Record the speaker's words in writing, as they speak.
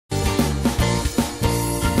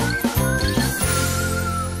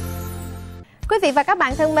vị và các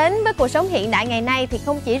bạn thân mến, với cuộc sống hiện đại ngày nay thì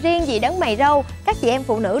không chỉ riêng gì đấng mày râu, các chị em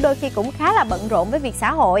phụ nữ đôi khi cũng khá là bận rộn với việc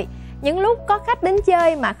xã hội. Những lúc có khách đến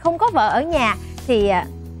chơi mà không có vợ ở nhà thì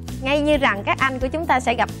ngay như rằng các anh của chúng ta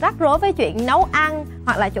sẽ gặp rắc rối với chuyện nấu ăn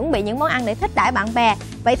hoặc là chuẩn bị những món ăn để thích đãi bạn bè.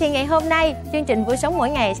 Vậy thì ngày hôm nay chương trình Vui Sống Mỗi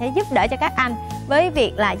Ngày sẽ giúp đỡ cho các anh với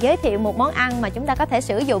việc là giới thiệu một món ăn mà chúng ta có thể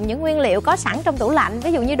sử dụng những nguyên liệu có sẵn trong tủ lạnh,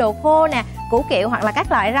 ví dụ như đồ khô nè, củ kiệu hoặc là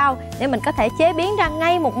các loại rau, để mình có thể chế biến ra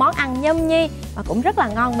ngay một món ăn nhâm nhi mà cũng rất là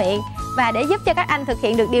ngon miệng. Và để giúp cho các anh thực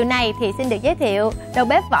hiện được điều này thì xin được giới thiệu đầu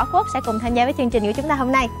bếp Võ Khuất sẽ cùng tham gia với chương trình của chúng ta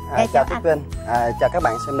hôm nay. Chào Tuyết Vinh, chào các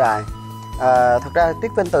bạn xem đài. Thật ra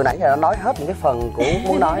Tuyết Vinh từ nãy giờ đã nói hết những cái phần của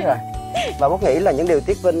muốn nói rồi. Và Mốt nghĩ là những điều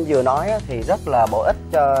Tuyết Vinh vừa nói thì rất là bổ ích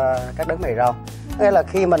cho các đấng mày râu. Nghĩa là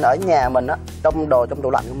khi mình ở nhà mình trong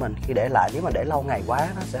tủ lạnh của mình, khi để lại nếu mà để lâu ngày quá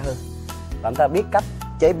nó sẽ hư. Và chúng ta biết cách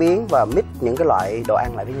chế biến và mix những cái loại đồ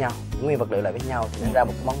ăn lại với nhau, những nguyên vật liệu lại với nhau thì nó ra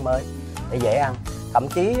một món mới để dễ ăn. Thậm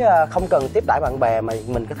chí không cần tiếp đãi bạn bè mà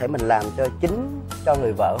mình có thể mình làm cho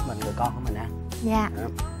người vợ của mình, người con của mình ăn. Dạ.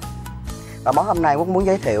 Và món hôm nay Mốt muốn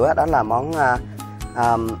giới thiệu đó là món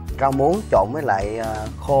rau muống trộn với lại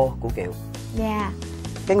khô củ kiệu. Dạ.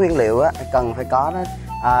 Cái nguyên liệu cần phải có đó,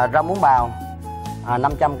 rau muống bào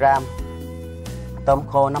 500g, tôm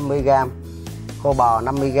khô 50g, khô bò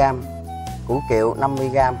 50g, củ kiệu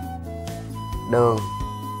 50g, đường,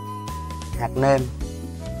 hạt nêm,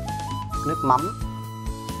 nước mắm,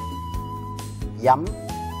 giấm,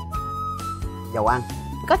 dầu ăn.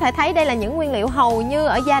 Có thể thấy đây là những nguyên liệu hầu như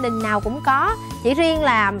ở gia đình nào cũng có. Chỉ riêng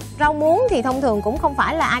là rau muống thì thông thường cũng không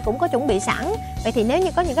phải là ai cũng có chuẩn bị sẵn. Vậy thì nếu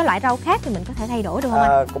như có những cái loại rau khác thì mình có thể thay đổi được không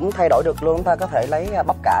anh? Cũng thay đổi được luôn. Chúng ta có thể lấy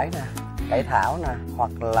bắp cải nè, cải thảo nè,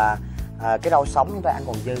 hoặc là cái rau sống chúng ta ăn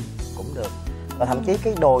còn dư cũng được. Và thậm chí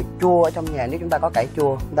cái đồ chua ở trong nhà, nếu chúng ta có cải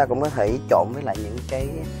chua, chúng ta cũng có thể trộn với lại những cái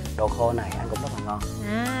đồ khô này ăn cũng rất là ngon.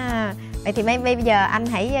 Vậy thì bây giờ anh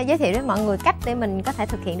hãy giới thiệu với mọi người cách để mình có thể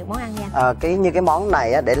thực hiện được món ăn nha. Như cái món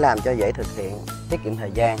này để làm cho dễ thực hiện, tiết kiệm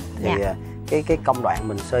thời gian thì cái công đoạn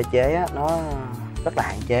mình sơ chế nó rất là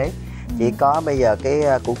hạn chế. Chỉ có bây giờ cái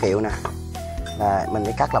củ kiệu nè là mình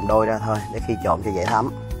phải cắt làm đôi ra thôi để khi trộn cho dễ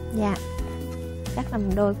thấm. Dạ. Cắt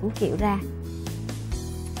làm đôi củ kiệu ra.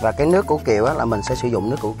 Và cái nước củ kiệu là mình sẽ sử dụng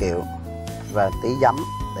nước củ kiệu và tí giấm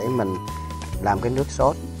để mình làm cái nước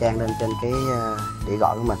sốt chan lên trên cái đĩa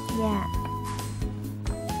gỏi của mình. Dạ.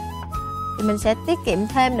 Thì mình sẽ tiết kiệm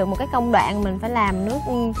thêm được một cái công đoạn mình phải làm nước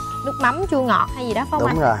mắm chua ngọt hay gì đó phải không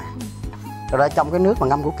anh? Đúng rồi. Rồi ra trong cái nước mà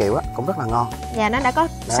ngâm củ kiệu cũng rất là ngon. Dạ, nó đã có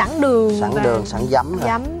sẵn đường, sẵn giấm rồi.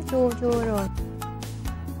 Giấm chua rồi.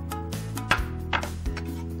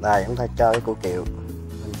 Đây, chúng ta cho cái củ kiệu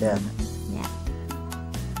lên trên. Dạ.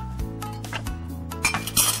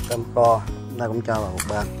 Tôm kho chúng ta cũng cho vào một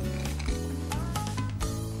bên.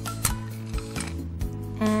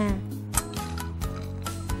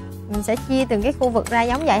 Mình sẽ chia từng cái khu vực ra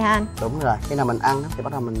giống vậy hả anh? Đúng rồi, khi nào mình ăn thì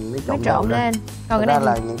bắt đầu mình mới trộn lên. Còn cái đây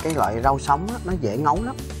là những cái loại rau sống nó dễ ngấu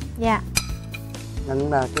lắm. Dạ.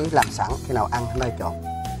 Nên cái làm sẵn khi nào ăn chúng ta trộn.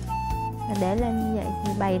 Để lên như vậy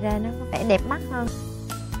thì bày ra nó có vẻ đẹp mắt hơn.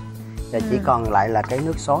 Và chỉ còn lại là cái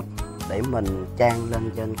nước sốt để mình chan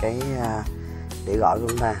lên trên cái đĩa gỏi của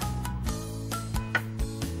chúng ta.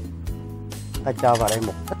 Ta cho vào đây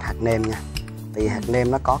một ít hạt nêm nha. Thì hạt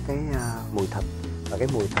nêm nó có cái mùi thịt. Và cái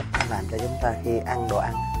mùi thịt nó làm cho chúng ta khi ăn đồ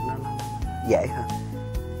ăn nó dễ hơn.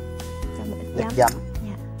 Cho một ít nước giấm.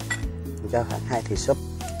 Dạ. Mình cho khoảng 2 thìa súp.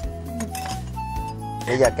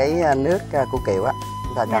 Bây giờ cái nước củ kiệu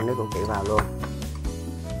chúng ta cho nước củ kiệu vào luôn.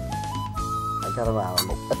 Để cho nó vào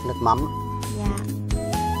một ít nước mắm. Dạ.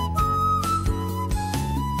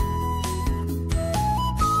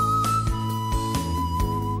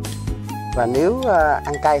 Và nếu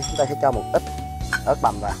ăn cay chúng ta sẽ cho một ít ớt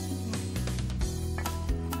bằm vào.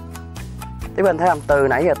 Thế mình thấy không, từ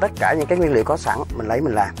nãy giờ tất cả những cái nguyên liệu có sẵn mình lấy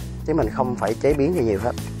mình làm, chứ mình không phải chế biến gì nhiều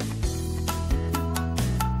hết.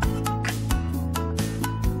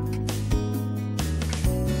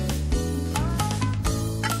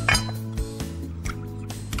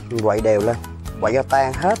 Mình quậy đều lên, quậy cho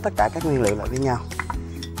tan hết tất cả các nguyên liệu lại với nhau.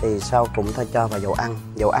 Thì sau cùng ta cho vào dầu ăn.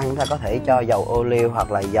 Dầu ăn chúng ta có thể cho dầu ô liu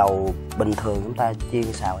hoặc là dầu bình thường chúng ta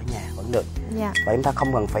chiên xào ở nhà vẫn được. Dạ. Vậy chúng ta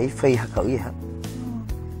không cần phải phi hoặc khử gì hết.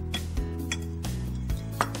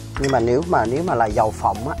 Nhưng mà nếu mà là dầu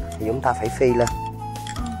phộng thì chúng ta phải phi lên.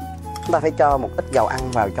 Chúng ta phải cho một ít dầu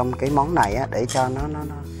ăn vào trong cái món này để cho nó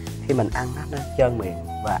khi mình ăn nó trơn miệng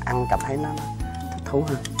và ăn cảm thấy nó thích thú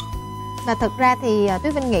hơn. Và thực ra thì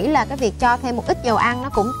Tuyết Vinh nghĩ là cái việc cho thêm một ít dầu ăn nó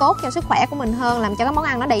cũng tốt cho sức khỏe của mình hơn, làm cho cái món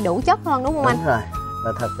ăn nó đầy đủ chất hơn đúng không anh? Đúng rồi.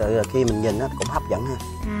 Và thật sự là khi mình nhìn nó cũng hấp dẫn hơn.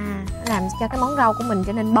 Nó làm cho cái món rau của mình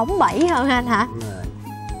trở nên bóng bẩy hơn anh hả? Đúng rồi.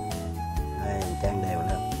 Đây,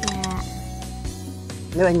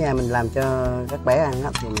 Nếu ở nhà mình làm cho các bé ăn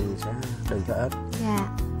thì mình sẽ đừng cho ớt. Dạ.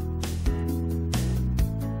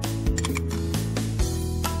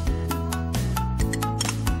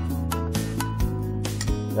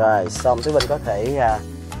 Rồi xong Thúy Vinh có thể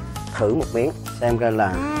thử một miếng xem coi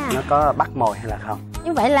là nó có bắt mồi hay là không.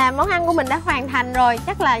 Như vậy là món ăn của mình đã hoàn thành rồi.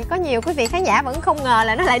 Chắc là có nhiều quý vị khán giả vẫn không ngờ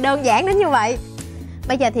là nó lại đơn giản đến như vậy.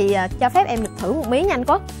 Bây giờ thì cho phép em được thử một miếng nha anh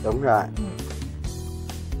Quốc. Đúng rồi.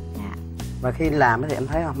 Và khi làm thì em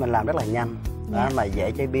thấy không, mình làm rất là nhanh đó, mà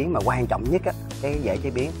dễ chế biến, mà quan trọng nhất á, cái dễ chế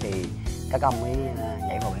biến thì các ông mới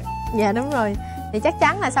nhảy vào bếp. Dạ đúng rồi. Thì chắc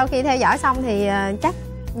chắn là sau khi theo dõi xong thì chắc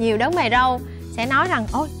nhiều đấng mày râu sẽ nói rằng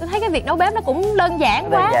ôi tôi thấy cái việc nấu bếp nó cũng đơn giản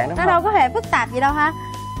quá, nó đâu có hề phức tạp gì đâu ha.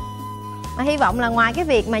 Mà hy vọng là ngoài cái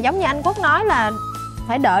việc mà giống như anh Quốc nói là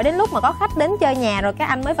phải đợi đến lúc mà có khách đến chơi nhà rồi các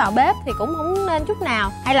anh mới vào bếp thì cũng không nên chút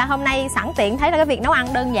nào. Hay là hôm nay sẵn tiện thấy là cái việc nấu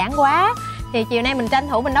ăn đơn giản quá thì chiều nay mình tranh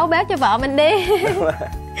thủ mình nấu bếp cho vợ mình đi.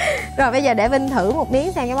 Rồi bây giờ để Vinh thử một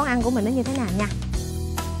miếng xem cái món ăn của mình nó như thế nào nha.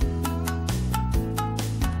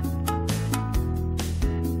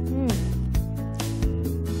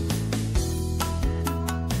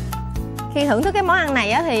 Khi thưởng thức cái món ăn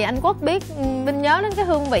này á, thì anh Quốc biết Vinh nhớ đến cái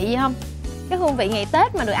hương vị gì không? Cái hương vị ngày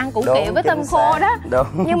Tết mà được ăn củ kiệu với tôm khô đó. Đúng.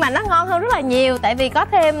 Nhưng mà nó ngon hơn rất là nhiều. Tại vì có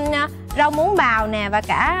thêm rau muống bào nè và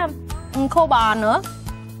cả khô bò nữa.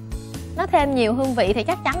 Nó thêm nhiều hương vị thì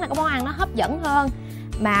chắc chắn là cái món ăn nó hấp dẫn hơn.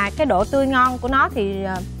 Mà cái độ tươi ngon của nó thì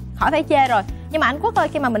khỏi phải chê rồi. Nhưng mà anh Quốc ơi,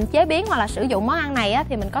 khi mà mình chế biến hoặc là sử dụng món ăn này á,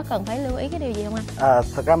 thì mình có cần phải lưu ý cái điều gì không anh?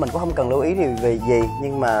 Thật ra mình cũng không cần lưu ý điều gì,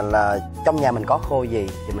 nhưng mà là trong nhà mình có khô gì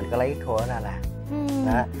thì mình có lấy khô đó ra làm.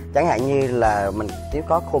 Đó. Chẳng hạn như là mình nếu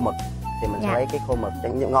có khô mực thì mình sẽ lấy cái khô mực,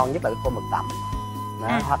 ngon nhất là cái khô mực tẩm.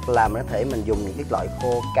 Hoặc là mình có thể mình dùng những cái loại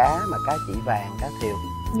khô cá mà cá chỉ vàng, cá thiều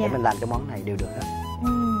để mình làm cho món này đều được hết.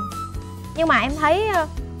 Nhưng mà em thấy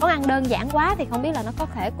món ăn đơn giản quá thì không biết là nó có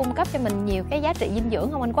thể cung cấp cho mình nhiều cái giá trị dinh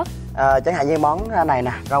dưỡng không anh Quốc? Chẳng hạn như món này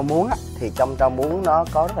nè, rau muống á, thì trong rau muống nó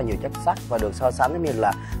có rất là nhiều chất sắt và được so sánh giống như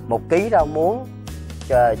là 1 kg rau muống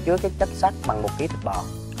chứa cái chất sắt bằng 1 kg thịt bò.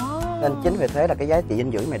 Nên chính vì thế là cái giá trị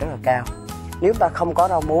dinh dưỡng này rất là cao. Nếu chúng ta không có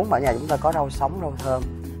rau muống mà ở nhà chúng ta có rau sống, rau thơm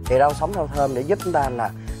thì rau sống, rau thơm để giúp chúng ta là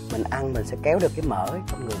mình ăn mình sẽ kéo được cái mỡ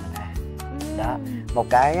trong người mình ra. Đó. Một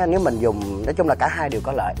cái nếu mình dùng, nói chung là cả hai đều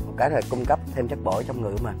có lợi. Một cái là cung cấp thêm chất bổ trong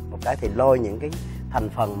người của mình, một cái thì lôi những cái thành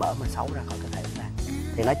phần mỡ mà xấu ra khỏi cơ thể chúng ta.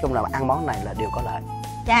 Thì nói chung là ăn món này là đều có lợi.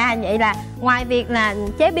 Dạ, vậy là ngoài việc là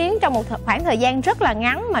chế biến trong một khoảng thời gian rất là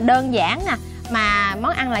ngắn mà đơn giản nè, mà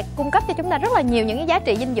món ăn lại cung cấp cho chúng ta rất là nhiều những cái giá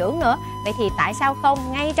trị dinh dưỡng nữa. Vậy thì tại sao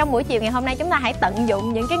không ngay trong buổi chiều ngày hôm nay chúng ta hãy tận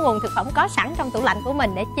dụng những cái nguồn thực phẩm có sẵn trong tủ lạnh của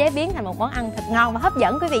mình để chế biến thành một món ăn thật ngon và hấp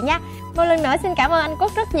dẫn quý vị nhé. Một lần nữa xin cảm ơn anh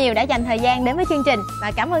Quốc rất nhiều đã dành thời gian đến với chương trình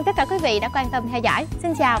và cảm ơn tất cả quý vị đã quan tâm theo dõi.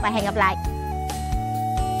 Xin chào và hẹn gặp lại.